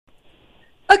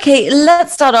Okay,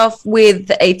 let's start off with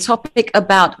a topic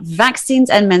about vaccines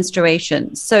and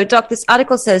menstruation. So, Doc, this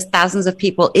article says thousands of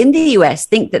people in the US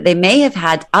think that they may have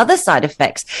had other side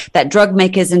effects that drug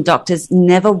makers and doctors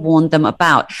never warned them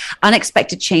about.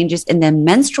 Unexpected changes in their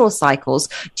menstrual cycles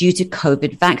due to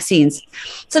COVID vaccines.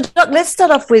 So, Doc, let's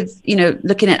start off with,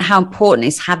 looking at how important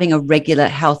is having a regular,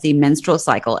 healthy menstrual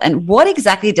cycle. And what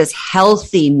exactly does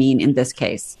healthy mean in this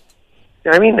case?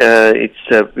 I mean, it's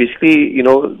basically,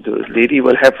 the lady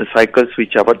will have cycles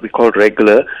which are what we call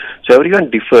regular. So everyone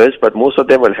differs, but most of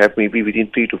them will have maybe within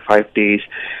 3 to 5 days,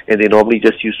 and they normally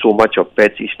just use so much of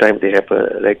pads each time they have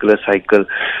a regular cycle.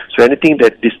 So anything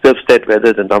that disturbs that,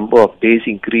 whether the number of days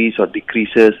increase or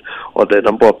decreases, or the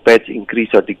number of pads increase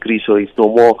or decrease, so it's no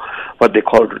more what they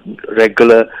call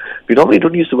regular. We normally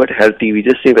don't use the word healthy. We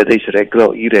just say whether it's regular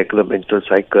or irregular menstrual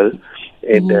cycle.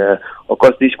 And of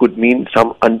course, this could mean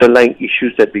some underlying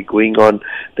issues that be going on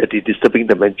that is disturbing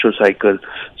the menstrual cycle.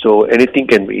 So anything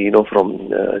can be, from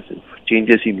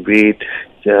changes in weight,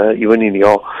 even in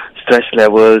your stress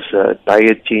levels,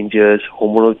 diet changes,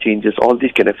 hormonal changes. All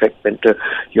these can affect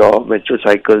your menstrual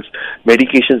cycles.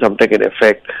 Medication sometimes can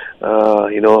affect,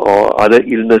 or other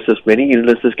illnesses. Many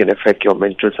illnesses can affect your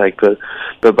menstrual cycle.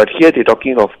 But here they're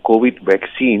talking of COVID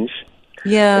vaccines.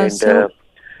 Yeah. And,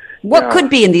 what could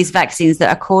be in these vaccines that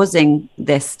are causing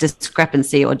this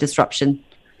discrepancy or disruption?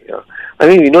 Yeah, I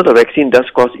mean, we know the vaccine does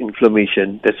cause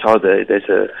inflammation. That's how there's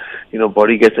a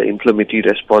body gets an inflammatory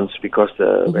response because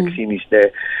the vaccine is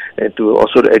there, and to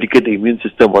also educate the immune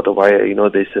system what the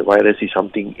virus, this virus is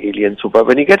something alien. So, but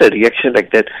when you get a reaction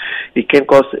like that, it can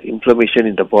cause inflammation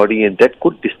in the body, and that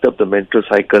could disturb the menstrual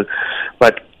cycle.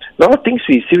 But a lot of things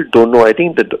we still don't know. I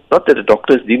think that not that the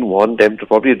doctors didn't warn them,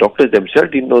 probably the doctors themselves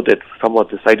didn't know that some of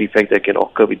the side effects that can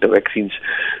occur with the vaccines.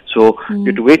 So you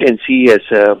have to wait and see as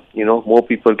more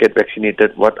people get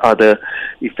vaccinated, what are the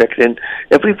effects. And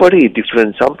everybody is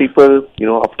different. Some people,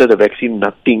 after the vaccine,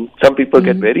 nothing. Some people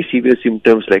get very severe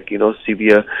symptoms like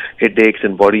severe headaches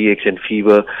and body aches and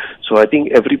fever. So I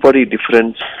think everybody is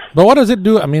different. But what does it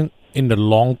do? I mean, in the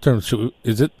long term,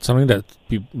 is it something that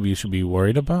we should be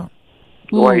worried about?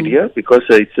 No idea, because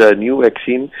it's a new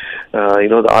vaccine. The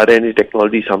RNA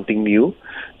technology is something new.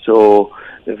 So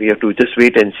we have to just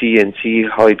wait and see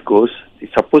how it goes.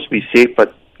 It's supposed to be safe,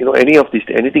 but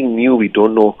anything new, we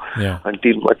don't know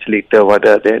until much later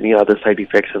whether there are any other side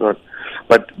effects or not.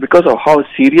 But because of how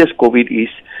serious COVID is,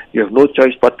 you have no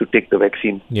choice but to take the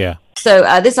vaccine. Yeah. So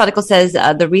this article says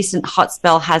the recent hot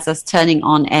spell has us turning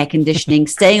on air conditioning,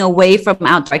 staying away from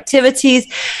outdoor activities,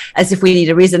 as if we need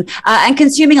a reason, and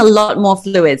consuming a lot more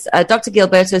fluids. Dr.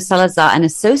 Gilberto Salazar, an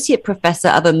associate professor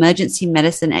of emergency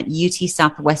medicine at UT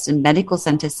Southwestern Medical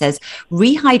Center, says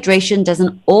rehydration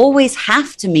doesn't always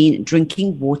have to mean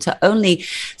drinking water only.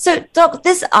 So, Doc,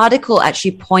 this article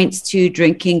actually points to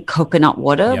drinking coconut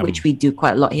water, which we do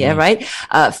quite a lot here, right?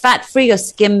 Fat-free or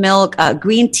skim milk,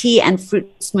 green tea, and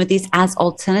fruit smoothies as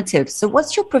alternatives. So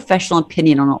what's your professional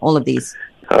opinion on all of these?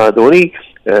 The only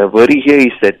worry here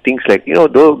is that things like,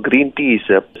 though green tea is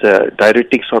a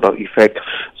diuretic sort of effect,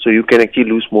 so you can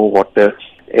actually lose more water.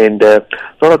 And a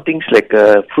lot of things like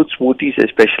fruit smoothies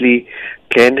especially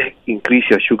can increase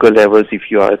your sugar levels if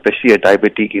you are especially a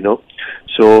diabetic,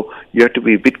 So you have to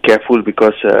be a bit careful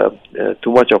because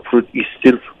too much of fruit is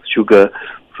still sugar.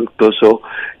 Fructose. So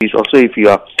it's also, if you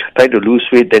are trying to lose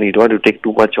weight, then you don't want to take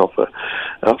too much of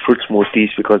fruit smoothies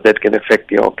because that can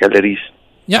affect your calories.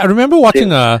 Yeah, I remember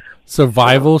watching a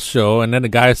survival show, and then the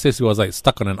guy says he was like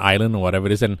stuck on an island or whatever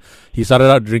it is, and he started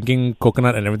out drinking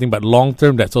coconut and everything, but long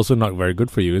term that's also not very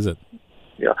good for you, is it?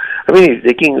 Yeah, I mean, he's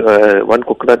taking one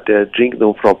coconut drink,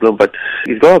 no problem, but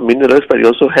it's got minerals, but it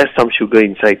also has some sugar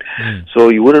inside. So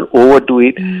you wouldn't overdo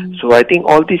it. So I think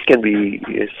all these can be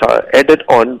added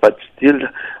on, but still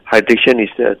hydration is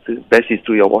the best is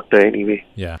through your water anyway.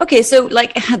 Yeah. Okay, so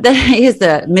here's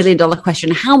the $1 million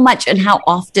question. How much and how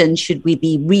often should we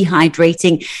be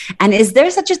rehydrating? And is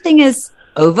there such a thing as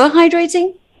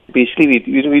overhydrating? Basically,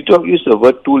 we don't use the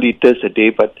word 2 liters a day,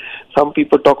 but some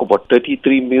people talk about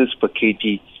 33 mils per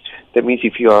kg. That means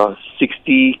if you are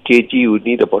 60 kg, you would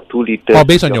need about 2 liters. Oh,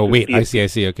 based on your weight. I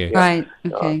see. Okay. Yeah. Right.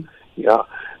 Okay. Yeah.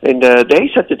 And there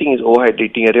is such a thing as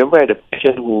overhydrating. I remember I had a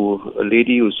patient a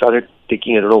lady who started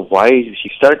taking, I don't know why, she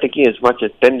started taking as much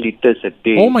as 10 liters a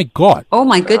day. Oh my God. Oh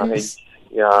my goodness.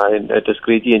 And that was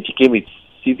crazy. And she came with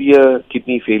severe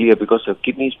kidney failure because her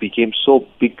kidneys became so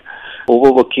big,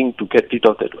 overworking to get rid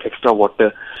of that extra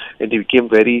water, and they became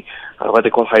very what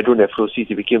they call hydronephrosis.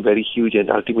 They became very huge,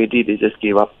 and ultimately they just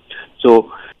gave up.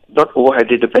 So not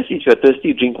overhydrate. The best is if you're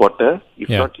thirsty, drink water. If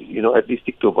not, at least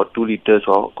stick to about 2 liters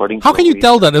or according. How can you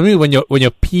tell that? I mean, when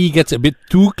your pee gets a bit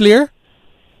too clear?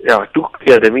 Yeah, too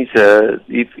clear. That means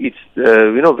if it's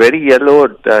very yellow,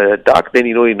 dark,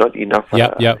 then not enough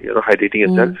hydrating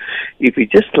yourself. If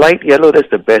it's just light yellow, that's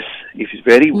the best. If it's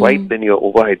very white, then you're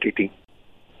overhydrating.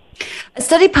 A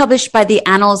study published by the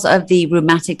Annals of the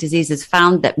Rheumatic Diseases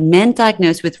found that men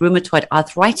diagnosed with rheumatoid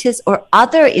arthritis or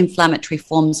other inflammatory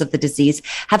forms of the disease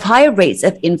have higher rates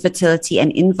of infertility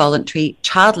and involuntary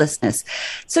childlessness.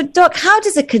 So, Doc, how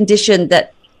does a condition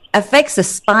that affects the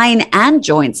spine and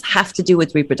joints have to do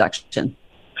with reproduction?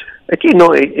 Actually,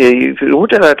 no. If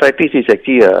rheumatoid arthritis is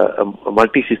actually a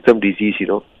multi-system disease,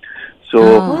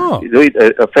 So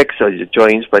it affects the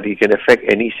joints, but it can affect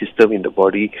any system in the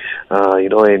body,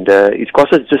 and it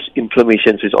causes just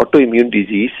inflammation. So it's autoimmune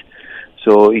disease.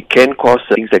 So it can cause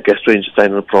things like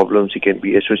gastrointestinal problems. It can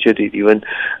be associated with even,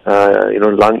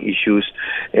 lung issues.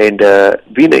 And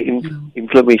being an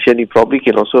inflammation, it probably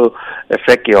can also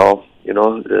affect your,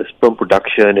 the sperm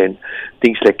production and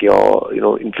things like your,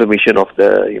 inflammation of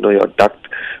the, your duct.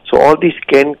 So all these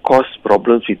can cause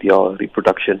problems with your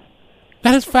reproduction.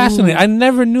 That is fascinating. I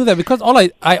never knew that because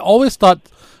I always thought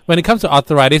when it comes to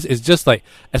arthritis, it's just like,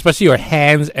 especially your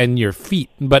hands and your feet.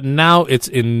 But now it's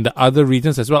in the other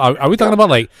regions as well. Are we talking about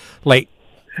like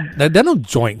there are no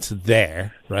joints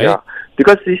there, right? Yeah,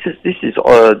 because this is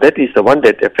that is the one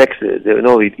that affects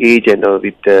with age and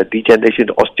with degeneration,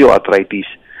 osteoarthritis.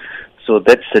 So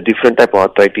that's a different type of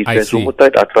arthritis. Whereas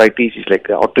rheumatoid arthritis is like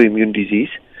an autoimmune disease.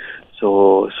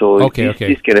 So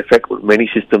this can affect many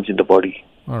systems in the body.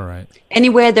 All right.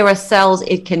 Anywhere there are cells,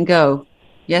 it can go.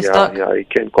 Yes, Doc? Yeah, it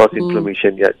can cause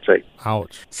inflammation. Yeah, that's right.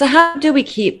 Ouch. So how do we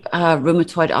keep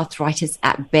rheumatoid arthritis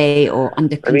at bay or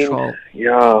under control?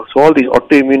 So all these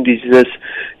autoimmune diseases,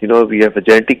 we have a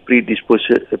genetic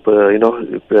predisposition. Some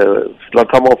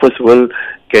of us will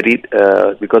get it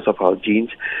because of our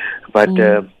genes. But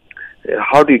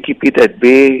how do you keep it at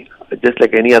bay? Just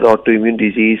like any other autoimmune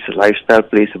disease, lifestyle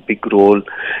plays a big role.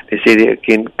 They say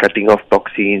again, cutting off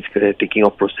toxins, taking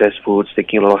off processed foods,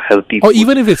 taking a lot of healthy foods.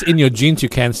 Even if it's in your genes, you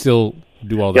can still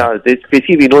do all that. Yeah,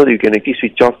 basically we know that you can actually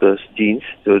switch off those genes,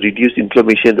 so reduce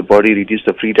inflammation in the body, reduce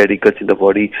the free radicals in the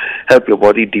body, help your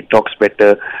body detox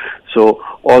better. So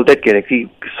all that can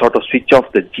actually sort of switch off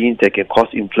the genes that can cause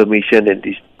inflammation, and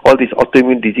all these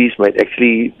autoimmune disease might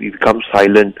actually become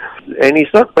silent. And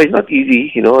it's not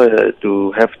easy,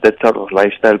 to have that sort of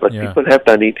lifestyle, but people have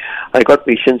done it. I got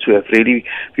patients who have really,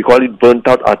 we call it burnt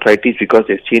out arthritis, because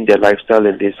they've changed their lifestyle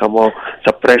and they somehow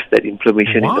suppress that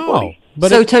inflammation in the body.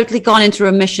 So totally gone into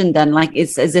remission then, like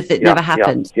it's as if it never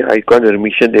happened. Yeah, it's gone into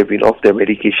remission. They've been off their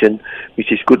medication,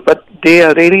 which is good. But they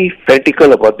are really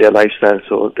fanatical about their lifestyle,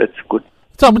 so that's good.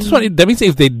 So I'm just wondering, that means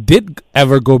if they did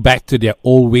ever go back to their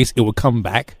old ways, it would come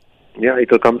back? Yeah,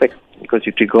 it will come back because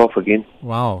you trigger off again.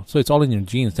 Wow. So it's all in your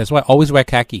genes. That's why I always wear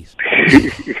khakis.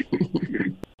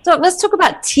 So let's talk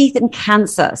about teeth and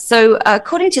cancer. So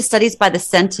according to studies by the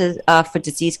Center for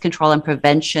Disease Control and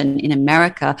Prevention in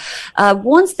America,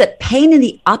 warns that pain in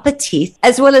the upper teeth,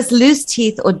 as well as loose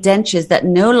teeth or dentures that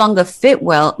no longer fit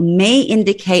well, may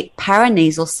indicate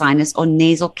paranasal sinus or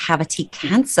nasal cavity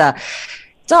cancer.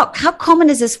 Doc, how common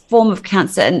is this form of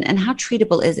cancer and how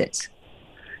treatable is it?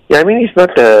 Yeah, it's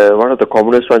not one of the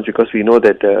commonest ones, because we know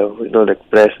that, like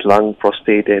breast, lung,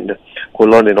 prostate, and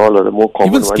colon and all are the more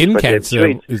common ones. Even skin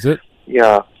cancer, is it?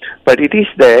 Yeah, but it is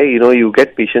there. You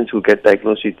get patients who get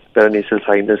diagnosed with paranasal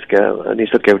sinus,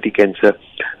 nasal cavity cancer.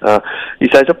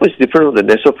 It's, I suppose, different from the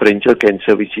nasopharyngeal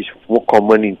cancer, which is more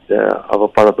common in our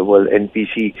part of the world,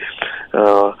 NPC.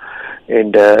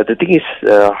 And the thing is,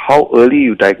 how early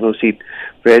you diagnose it,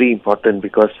 very important,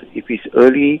 because if it's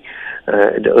early,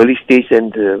 in the early stage,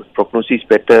 then the prognosis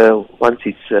better. Once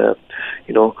it's,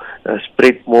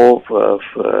 spread more,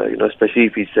 especially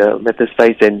if it's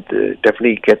metastasized, and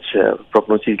definitely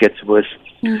prognosis gets worse.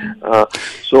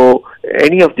 So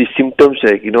any of these symptoms,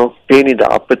 like, pain in the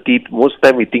upper teeth, most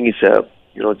time we think it's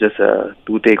just a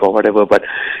toothache or whatever, but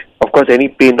of course any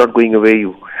pain not going away,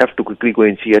 you have to quickly go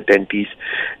and see a dentist,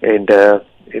 and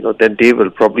then they will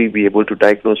probably be able to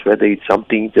diagnose whether it's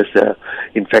something, just an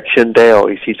infection there,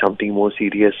 or is it something more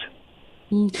serious.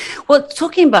 Well,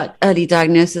 talking about early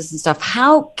diagnosis and stuff,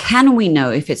 how can we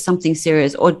know if it's something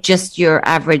serious or just your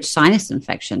average sinus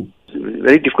infection?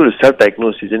 Very difficult to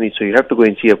self-diagnose, isn't it? So you have to go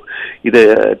and see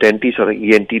either a dentist or an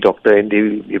ENT doctor, and they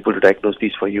will be able to diagnose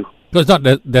this for you. So it's not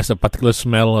that there's a particular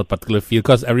smell or a particular feel,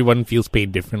 because everyone feels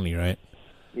pain differently, right?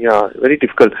 Yeah, very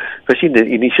difficult, especially in the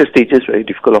initial stages. Very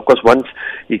difficult. Of course, once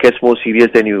it gets more serious,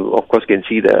 then you of course can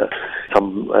see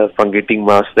some fungating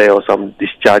mass there or some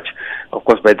discharge. Of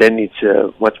course, by then it's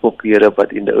much more clearer.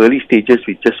 But in the early stages,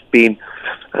 with just pain,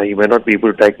 you may not be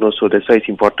able to diagnose. So that's why it's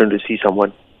important to see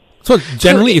someone. So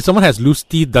generally, if someone has loose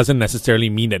teeth, doesn't necessarily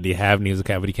mean that they have nasal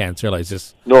cavity cancer. Like, it's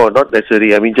just No, not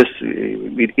necessarily. I mean, just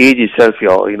with age itself,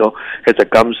 as a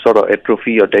gum sort of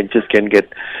atrophy, your dentures can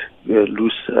get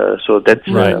loose. So that's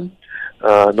Right.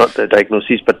 not the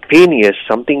diagnosis. But pain, yes,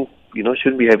 something,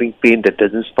 shouldn't be having pain that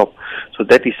doesn't stop. So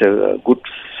that is a good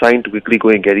sign to quickly go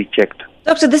and get it checked.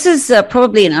 Doctor, this is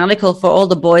probably an article for all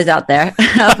the boys out there,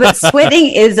 but sweating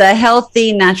is a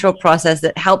healthy, natural process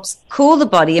that helps cool the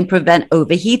body and prevent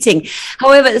overheating.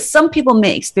 However, some people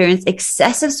may experience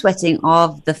excessive sweating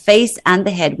of the face and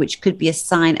the head, which could be a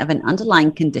sign of an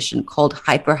underlying condition called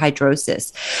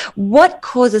hyperhidrosis. What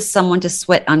causes someone to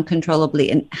sweat uncontrollably,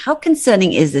 and how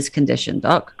concerning is this condition,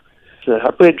 Doc? So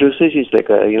hyperhidrosis is like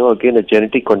again a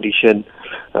genetic condition.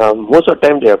 Most of the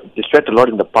time they sweat a lot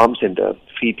in the palms and the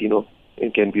feet.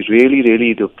 It can be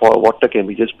really, the water can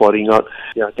be just pouring out.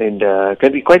 Yeah, and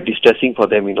can be quite distressing for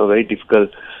them. Very difficult.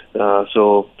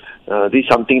 So this is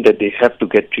something that they have to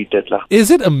get treated, lah. Is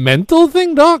it a mental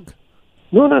thing, Doc?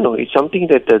 No. It's something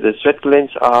that the sweat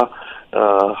glands are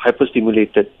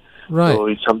hyperstimulated. Right. So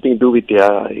it's something to do with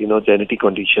their genetic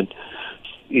condition.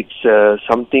 It's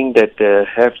something that they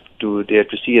have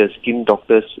to see a skin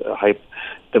doctor's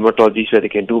dermatologist, where they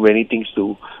can do many things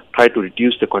to try to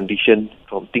reduce the condition,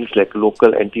 from things like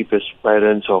local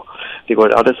antiperspirants, or they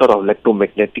got other sort of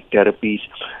electromagnetic therapies,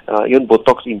 even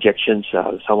Botox injections,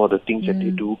 some of the things that they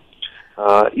do.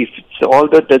 If all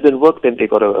that doesn't work, then they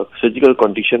got a surgical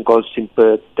condition called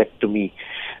sympathectomy,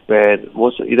 where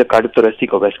most either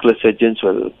cardiothoracic or vascular surgeons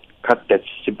will cut that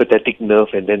sympathetic nerve,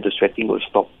 and then the sweating will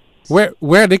stop. Where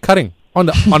are they cutting? On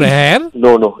the hand?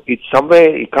 No. It's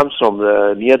somewhere. It comes from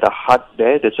near the heart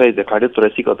there. That's why the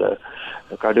cardiothoracic or the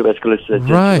cardiovascular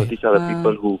surgeons. Right. These are the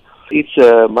people who. It's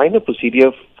a minor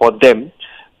procedure for them,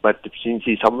 but since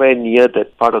it's somewhere near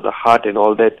that part of the heart and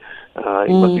all that, it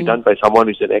must be done by someone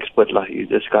who's an expert, lah. You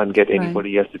just can't get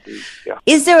anybody else to do it. Yeah.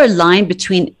 Is there a line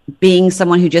between being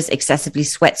someone who just excessively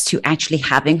sweats to actually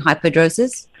having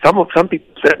hyperhidrosis? Some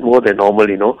people sweat more than normal,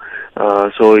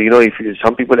 So, if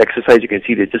some people exercise, you can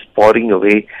see they're just pouring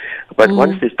away. But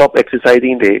once they stop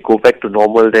exercising, they go back to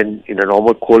normal. Then in a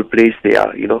normal cold place, they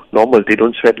are, normal. They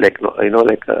don't sweat like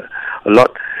a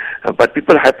lot. But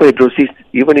people hyperhidrosis,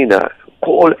 even in a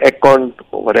cold aircon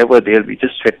or whatever, they'll be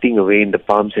just sweating away in the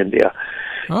palms and their,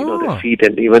 their feet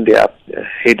and even their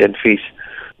head and face.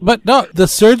 But no, the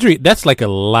surgery, that's like a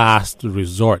last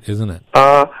resort, isn't it?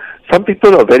 Some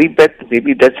people are very bad.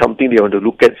 Maybe that's something they want to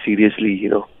look at seriously,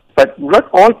 But not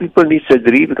all people need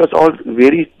surgery, because all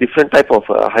very different type of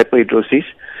hyperhidrosis.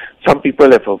 Some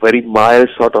people have a very mild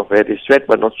sort of where they sweat,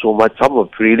 but not so much. Some are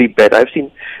really bad. I've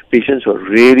seen patients who are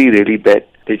really, really bad.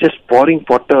 They're just pouring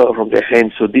water from their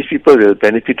hands. So these people will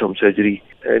benefit from surgery.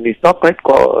 And it's not quite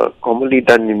commonly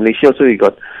done in Malaysia. Also, we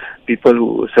got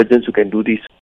surgeons who can do this.